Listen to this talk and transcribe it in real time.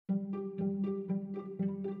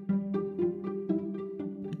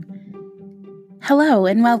Hello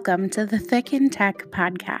and welcome to the Thick in Tech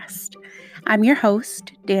podcast. I'm your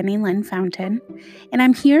host, Danny Lynn Fountain, and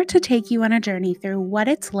I'm here to take you on a journey through what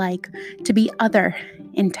it's like to be other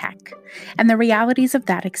in tech and the realities of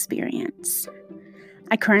that experience.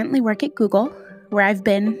 I currently work at Google, where I've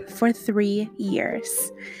been for 3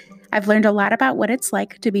 years. I've learned a lot about what it's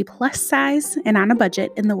like to be plus size and on a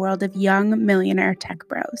budget in the world of young millionaire tech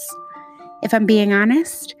bros. If I'm being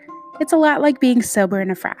honest, it's a lot like being sober in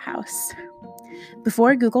a frat house.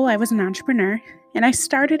 Before Google, I was an entrepreneur, and I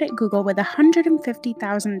started at Google with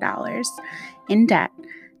 $150,000 in debt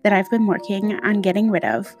that I've been working on getting rid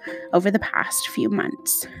of over the past few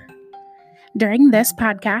months. During this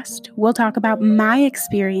podcast, we'll talk about my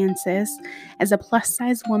experiences as a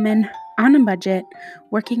plus-size woman on a budget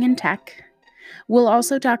working in tech. We'll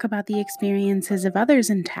also talk about the experiences of others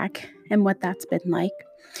in tech and what that's been like,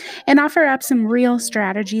 and offer up some real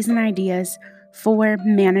strategies and ideas for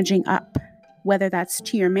managing up, whether that's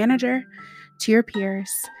to your manager, to your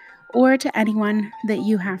peers, or to anyone that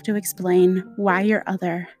you have to explain why your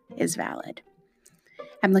other is valid.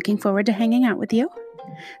 I'm looking forward to hanging out with you.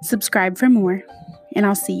 Subscribe for more, and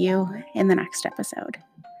I'll see you in the next episode.